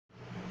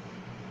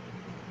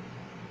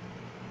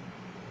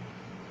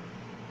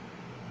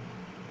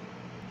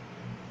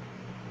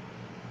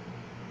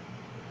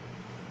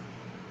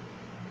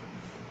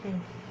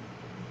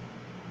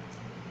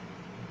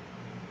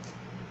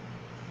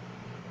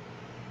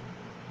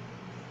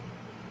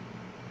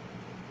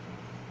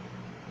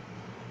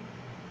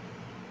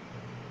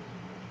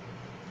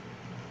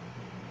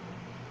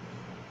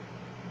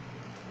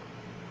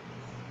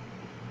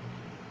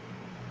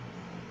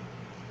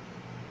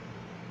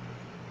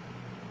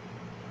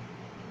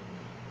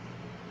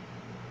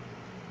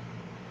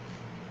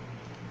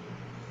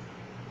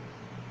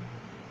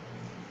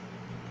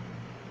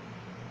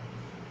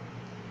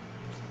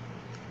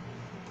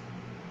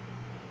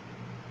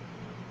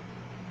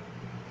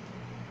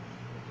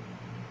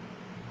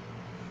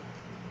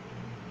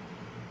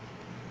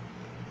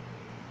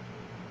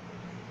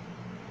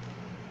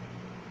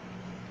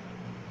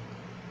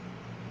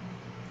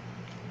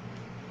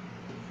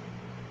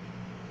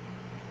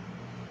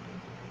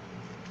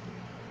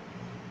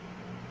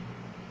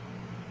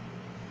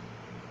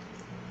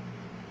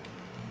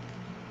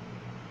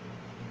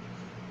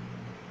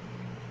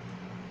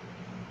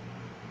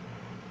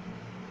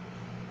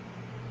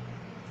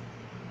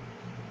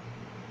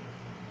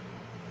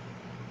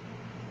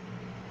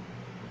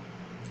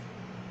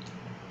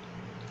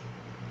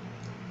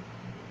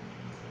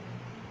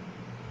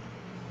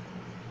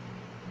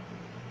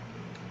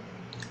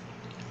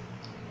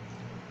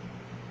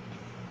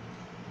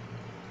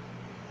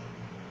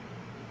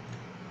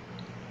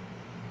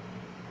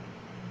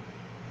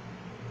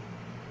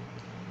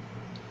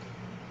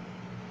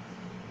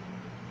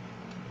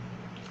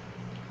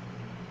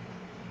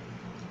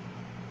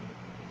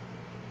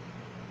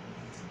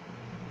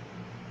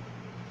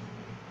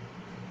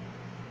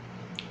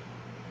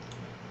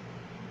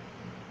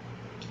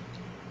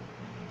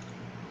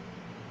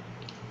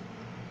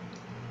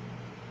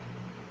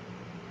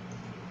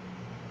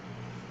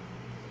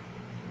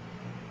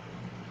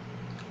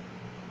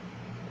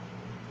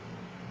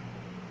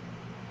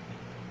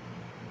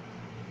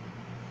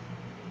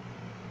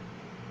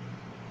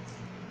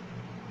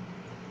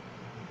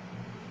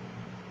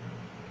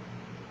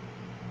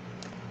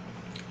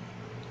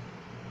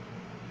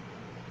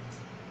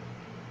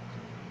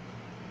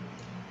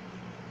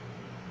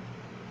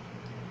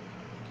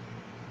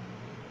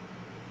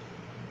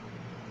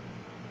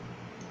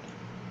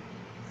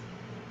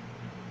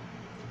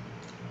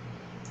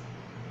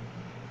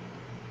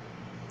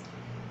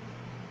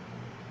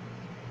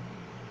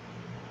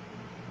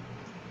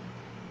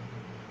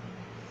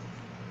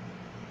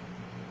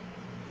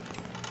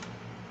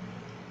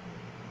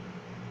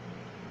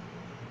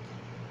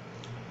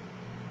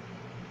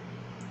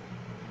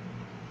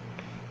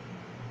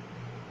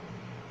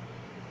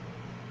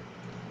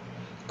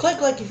Click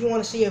like if you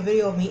want to see a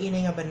video of me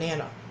eating a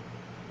banana.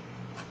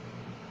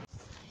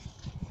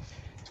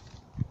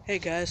 Hey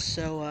guys,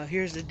 so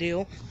here's the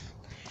deal.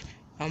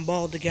 I'm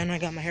bald again. I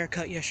got my hair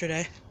cut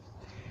yesterday.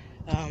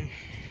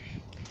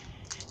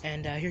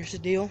 And here's the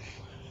deal.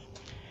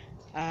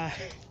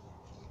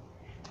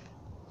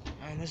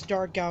 It's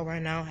dark out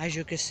right now, as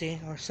you can see,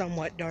 or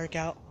somewhat dark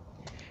out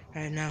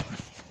right now.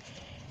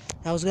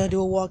 I was gonna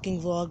do a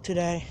walking vlog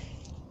today,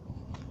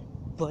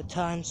 but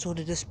time sort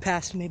of just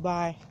passed me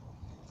by,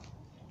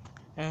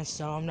 and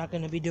so I'm not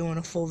gonna be doing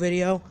a full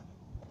video.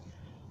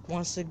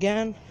 Once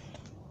again,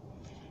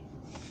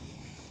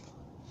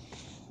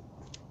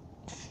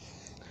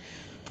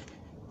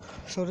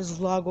 so this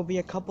vlog will be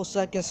a couple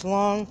seconds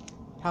long.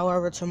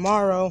 However,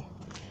 tomorrow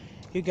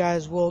you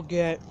guys will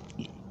get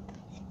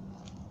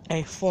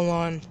a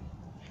full-on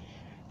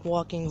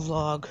walking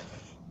vlog.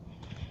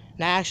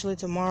 Now, actually,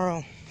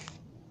 tomorrow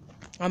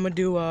I'm gonna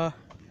do a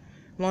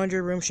laundry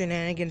room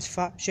shenanigans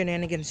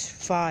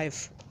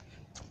 5.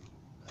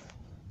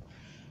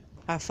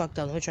 I fucked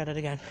up. Let me try that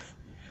again.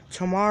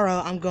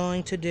 Tomorrow I'm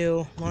going to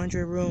do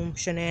laundry room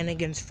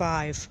shenanigans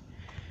 5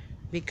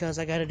 because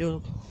I gotta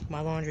do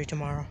my laundry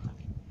tomorrow.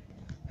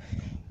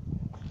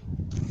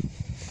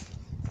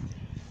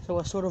 So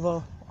it's sort of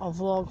a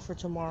vlog for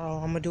tomorrow.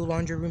 I'm gonna do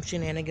laundry room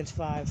shenanigans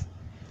 5.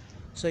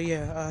 So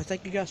yeah,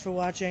 thank you guys for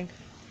watching.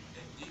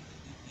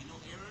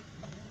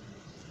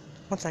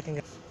 One second,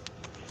 guys.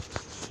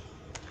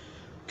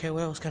 Okay,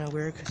 well, that was kind of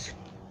weird because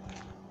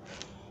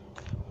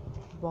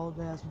bald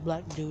ass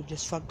black dude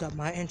just fucked up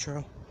my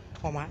intro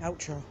or my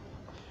outro.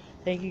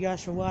 Thank you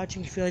guys for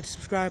watching. If you'd like to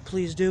subscribe,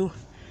 please do.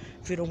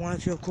 If you don't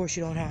want to, of course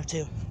you don't have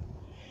to.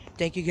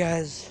 Thank you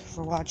guys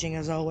for watching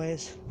as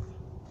always.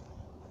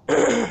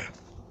 You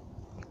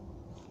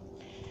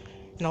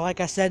know,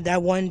 like I said,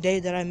 that one day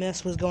that I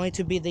missed was going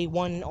to be the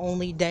one and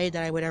only day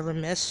that I would ever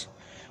miss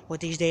with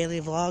these daily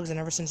vlogs, and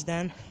ever since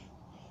then,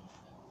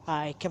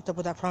 I kept up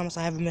with that promise.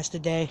 I haven't missed a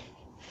day.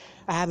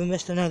 I haven't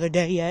missed another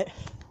day yet.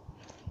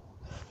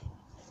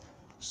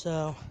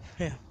 So,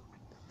 yeah.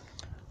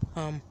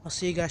 I'll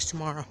see you guys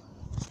tomorrow.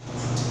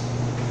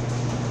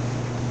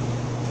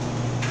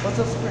 What's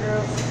up,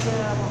 superheroes?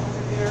 I'm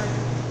 100 here.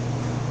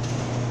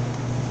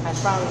 As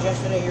promised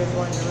yesterday, here's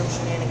one to Room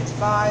Shenanigans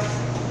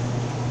 5.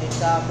 It's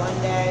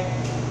Monday,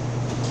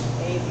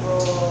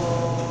 April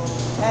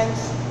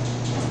 10th,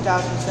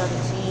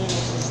 2017.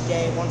 This is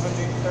day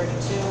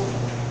 132.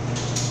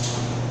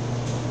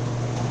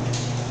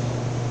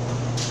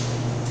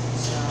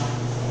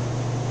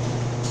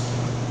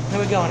 Here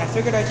we go, and I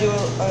figured I'd do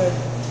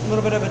a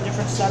little bit of a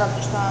different setup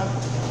this time,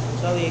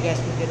 so you guys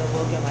can get a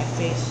look at my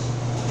face.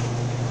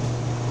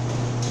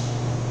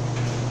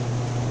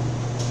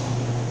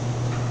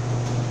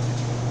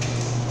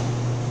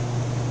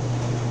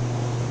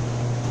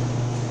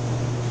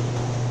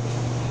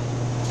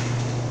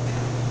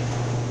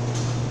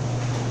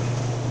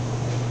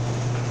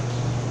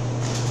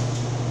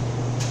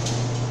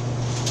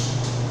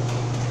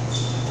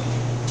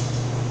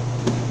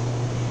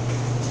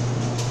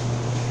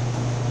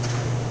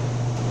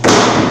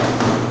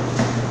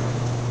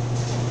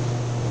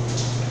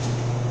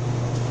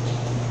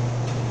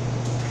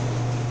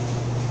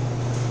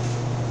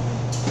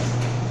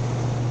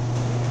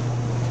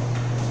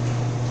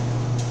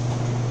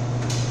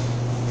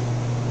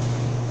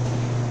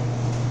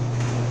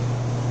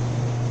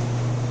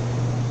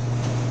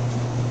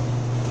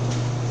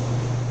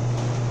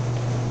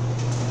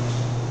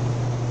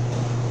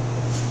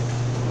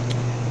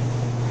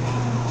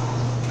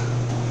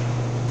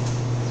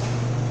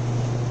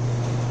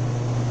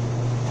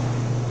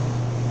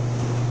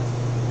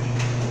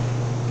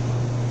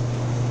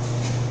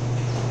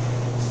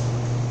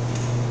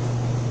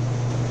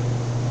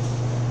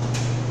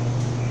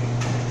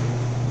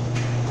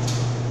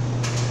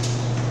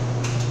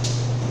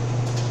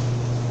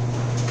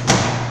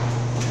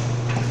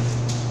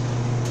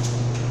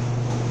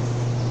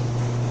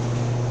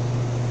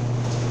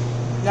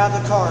 Now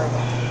the card.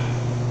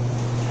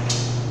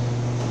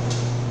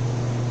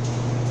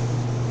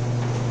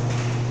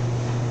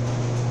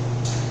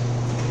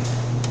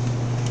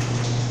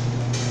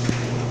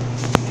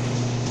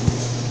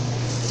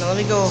 Now let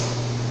me go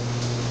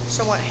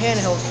somewhat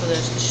handheld for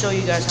this to show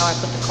you guys how I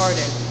put the card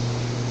in.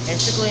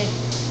 Basically,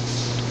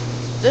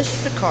 this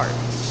is the card.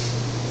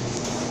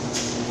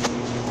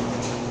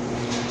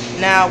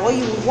 Now what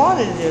you would want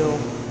to do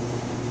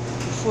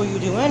before you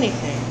do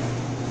anything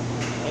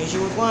is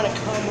you would want to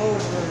come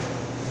over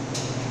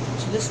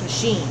to this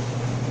machine.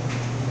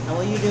 And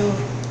what you do,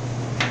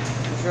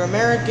 if you're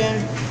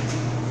American,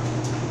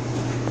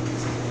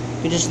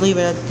 you just leave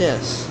it at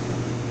this.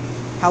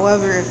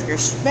 However, if you're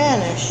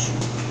Spanish,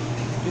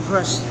 you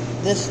press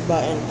this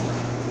button,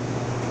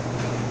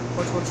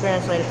 which will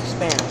translate it to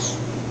Spanish.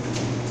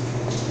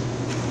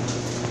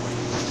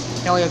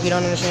 Now, if you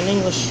don't understand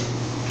English,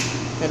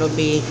 it'll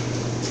be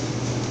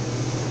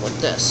like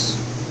this,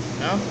 you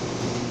know?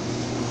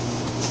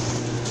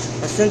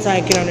 But since I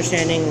can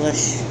understand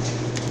English,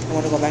 I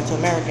want to go back to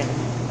American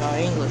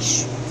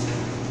English.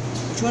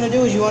 What you want to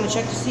do is you want to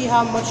check to see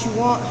how much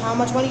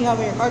money you have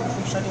on your card before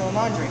you start doing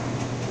laundry.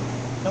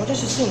 Don't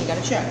just assume, you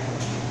gotta check.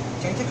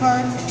 Take the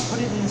card and you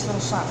put it in this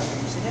little slot right here.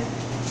 You see that?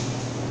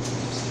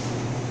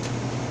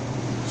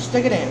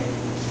 Stick it in.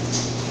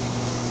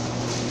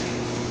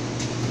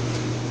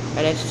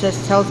 And it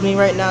just tells me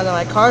right now that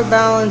my card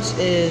balance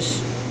is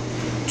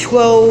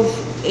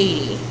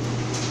 $12.80.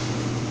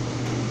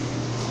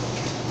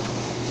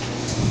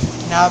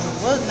 Now, if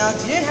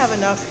you didn't have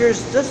enough,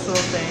 here's this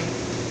little thing.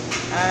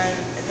 And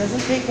it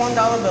doesn't take $1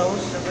 bills,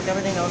 just like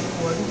everything else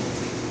would.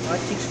 Now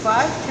it takes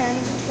 5, 10s,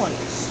 and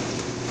 20s.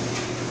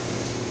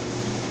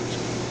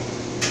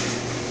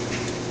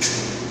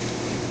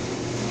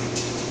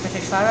 It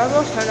takes $5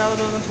 bills, $10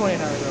 bills, and $20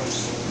 bills.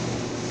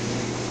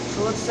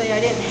 So let's say I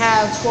didn't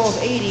have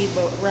 $12.80,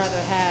 but rather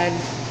had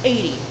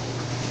 80,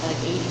 like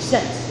 80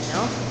 cents, you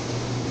know?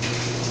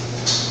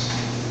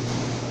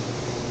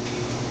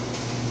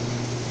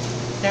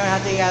 Then I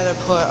have to either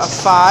put a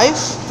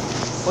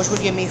 5, which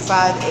would give me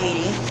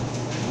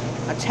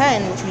 $5.80, a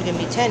 10, which would give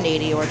me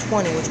 $10.80, or a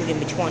 20, which would give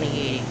me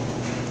 $20.80.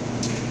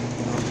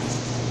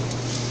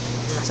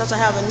 Since I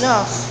have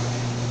enough,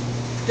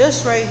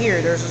 this right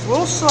here, there's this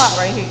little slot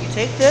right here. You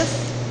take this,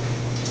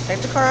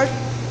 take the card,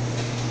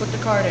 put the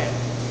card in.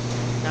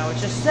 Now it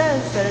just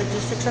says that it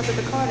just accepted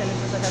the card and it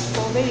says I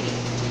have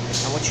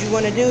 $12.80. And what you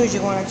want to do is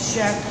you want to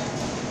check,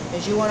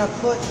 is you want to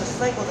put the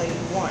cycle that you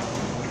want.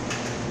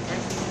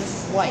 This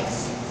is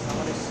whites. I'm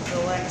going to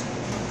select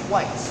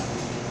whites.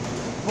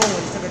 Boom,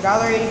 it just took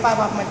 $1.85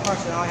 off my card,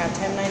 so now I have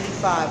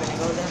 $10.95 and it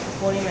goes in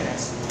for 40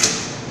 minutes.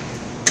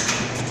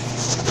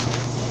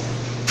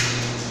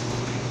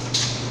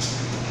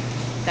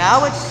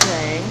 Now it's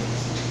saying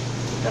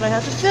that I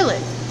have to fill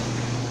it.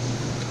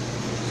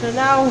 So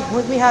now,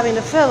 with me having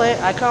to fill it,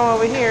 I come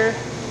over here.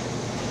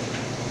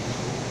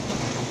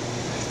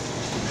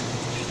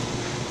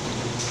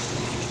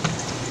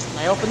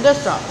 I open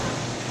this up.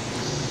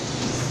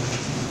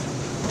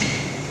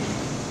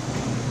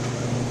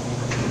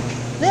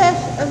 This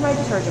is my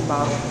detergent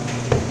bottle.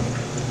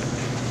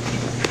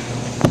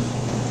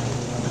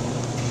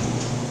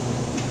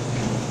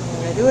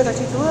 What I do is I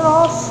take the lid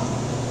off.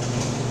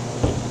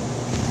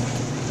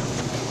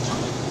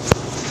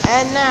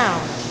 And now,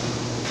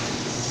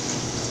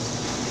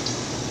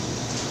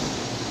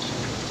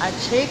 I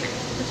take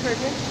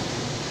detergent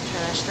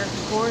and I start to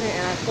pour it in,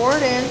 and I pour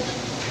it in.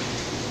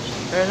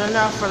 There's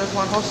enough for this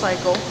one whole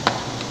cycle.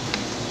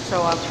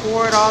 So I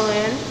pour it all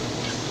in.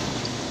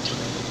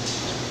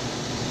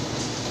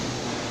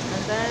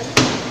 And then,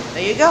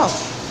 there you go.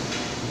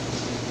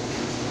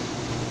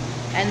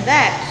 And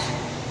that,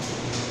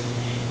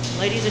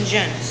 ladies and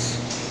gents,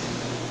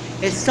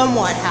 is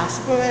somewhat how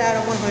Superman out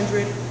of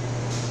 100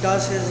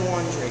 does his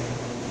laundry.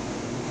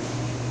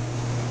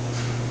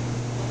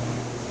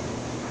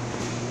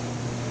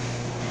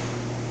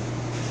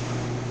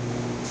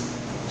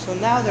 So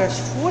now there's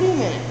 40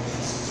 minutes.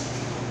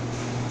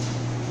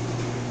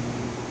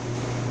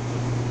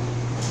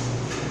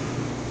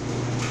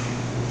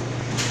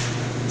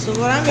 So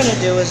what I'm going to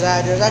do is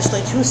there's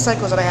actually 2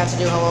 cycles that I have to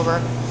do,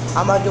 however.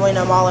 I'm not doing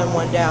them all in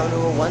one day. I'm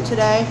doing one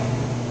today,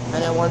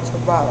 and then one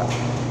tomorrow.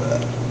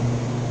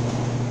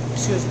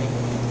 Excuse me.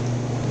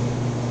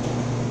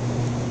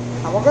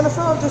 And we're going to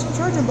fill up this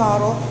detergent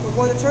bottle with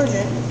more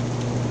detergent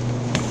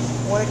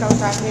when it comes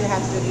time for me to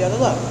have to do the other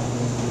look.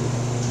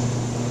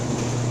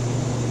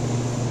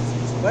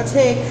 I'm going to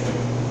take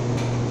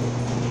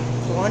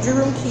the laundry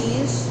room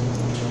keys,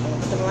 I'm going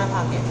to put them in my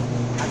pocket.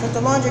 I took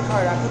the laundry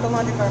card, I put the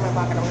laundry card in my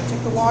pocket. I'm going to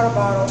take the water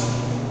bottle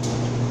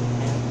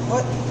and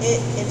put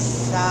it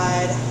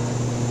inside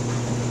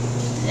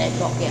that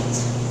bucket. I'm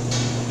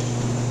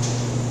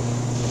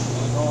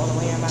going to go all the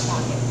way in my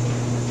pocket.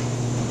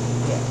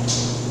 Yeah.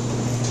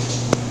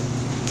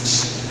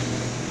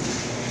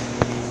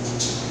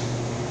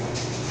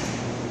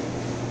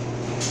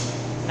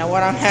 Now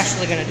what I'm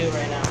actually going to do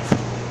right now.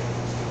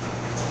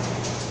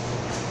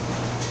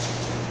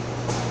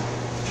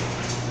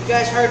 You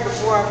guys heard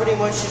before, I pretty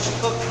much just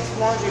took this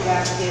laundry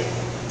basket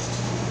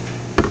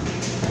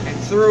and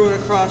threw it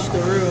across the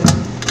room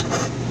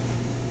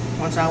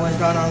once I was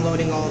done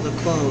unloading all the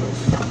clothes.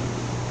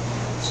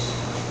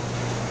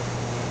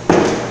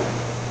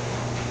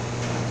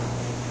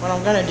 What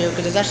I'm gonna do,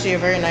 because it's actually a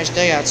very nice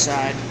day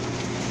outside,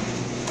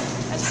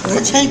 is I'm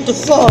gonna take the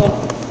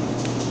phone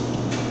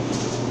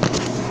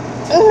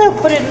and I'm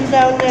gonna put it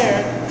down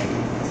there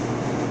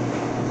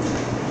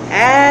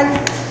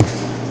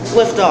and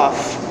lift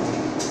off.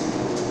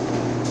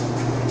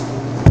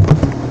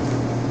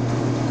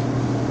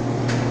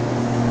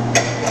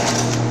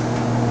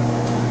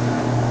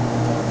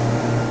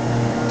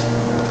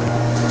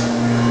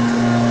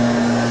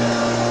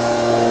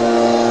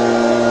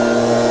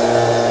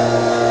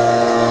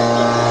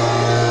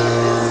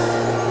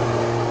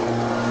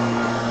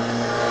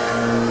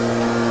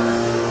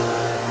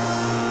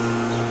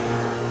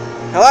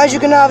 Now, as you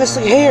can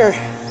obviously hear,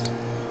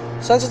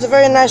 since it's a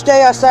very nice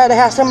day outside, I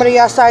have somebody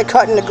outside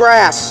cutting the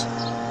grass,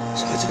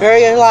 so it's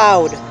very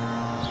loud.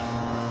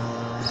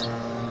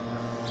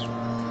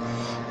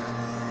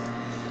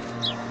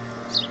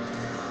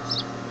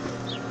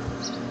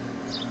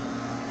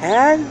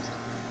 And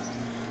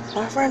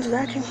my friends are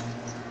acting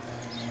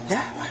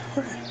that way.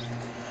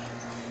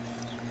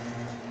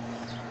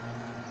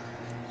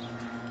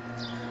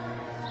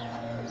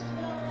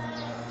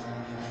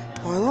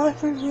 My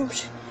life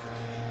reviews.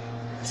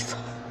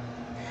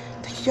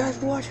 Thank you guys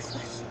for watching,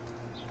 guys.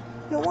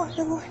 You know what?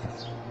 Never mind.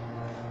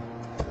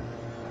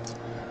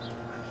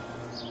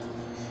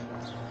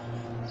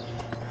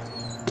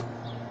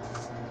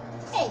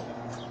 Hey.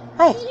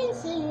 Hey. I didn't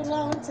see you in a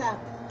long time.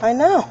 I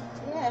know.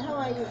 Yeah, how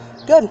are you?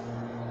 Good.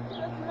 You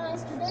look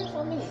nice today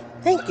for me.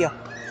 Thank you.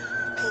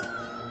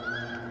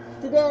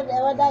 Today the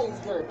weather is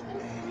good.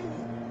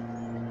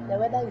 The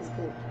weather is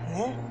good.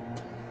 Yeah.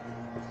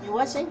 You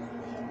watching?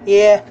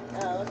 Yeah.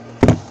 Oh,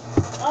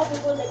 okay. All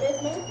people in the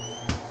basement?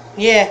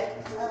 Yeah.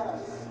 Oh.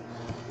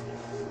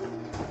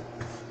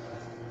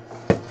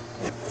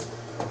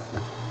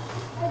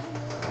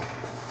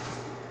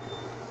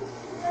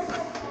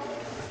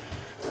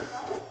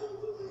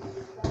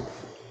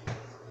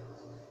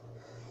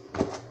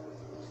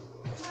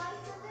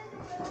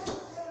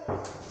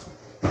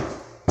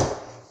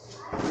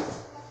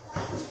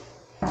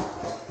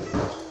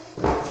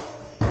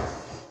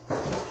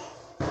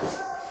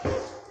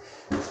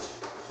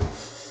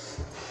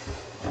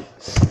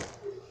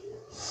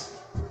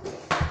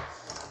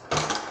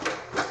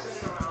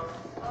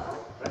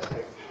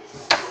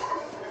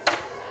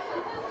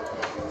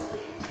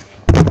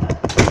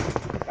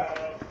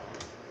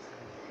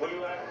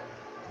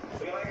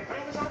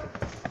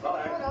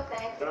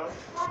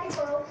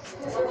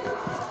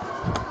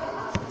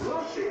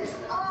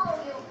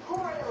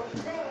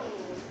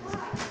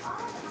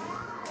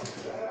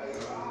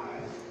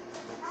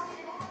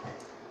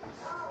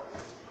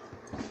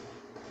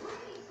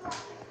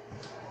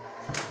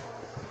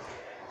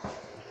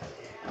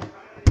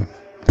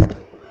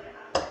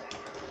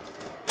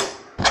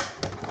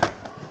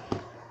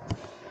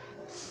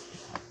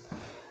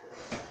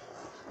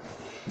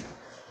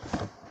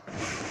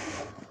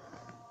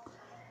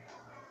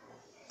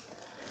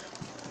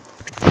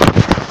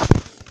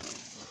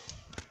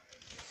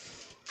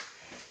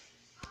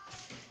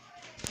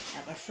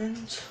 My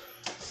friends,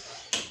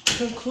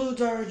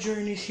 concludes our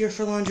journeys here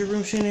for Laundry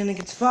Room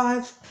Shenanigans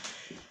 5.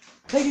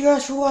 Thank you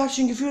guys for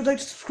watching. If you would like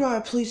to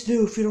subscribe, please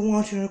do. If you don't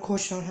want to, then of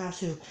course you don't have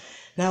to.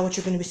 Now what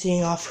you're going to be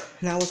seeing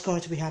now what's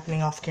going to be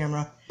happening off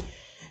camera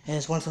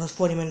is once those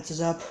 40 minutes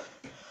is up,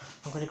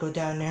 I'm going to go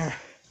down there.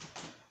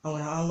 I'm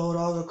going to unload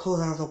all the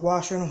clothes out of the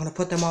washer, and I'm going to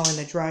put them all in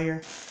the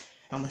dryer.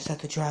 I'm going to set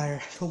the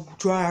dryer to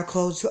dry our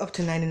clothes up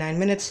to 99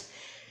 minutes.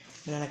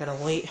 And then I gotta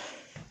wait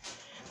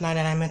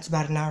 99 minutes,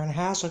 about an hour and a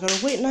half. So I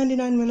gotta wait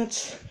 99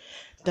 minutes.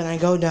 Then I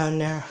go down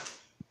there,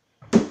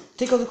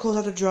 take all the clothes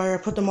out the dryer,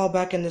 put them all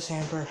back in this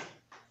hamper,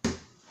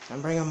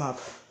 and bring them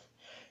up.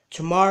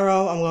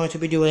 Tomorrow I'm going to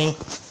be doing,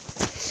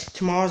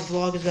 tomorrow's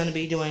vlog is going to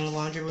be doing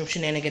Laundry Room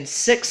Shenanigans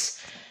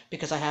 6,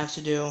 because I have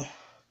to do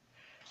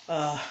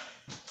that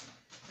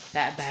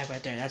bag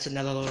right there. That's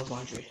another load of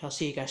laundry. I'll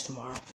see you guys tomorrow.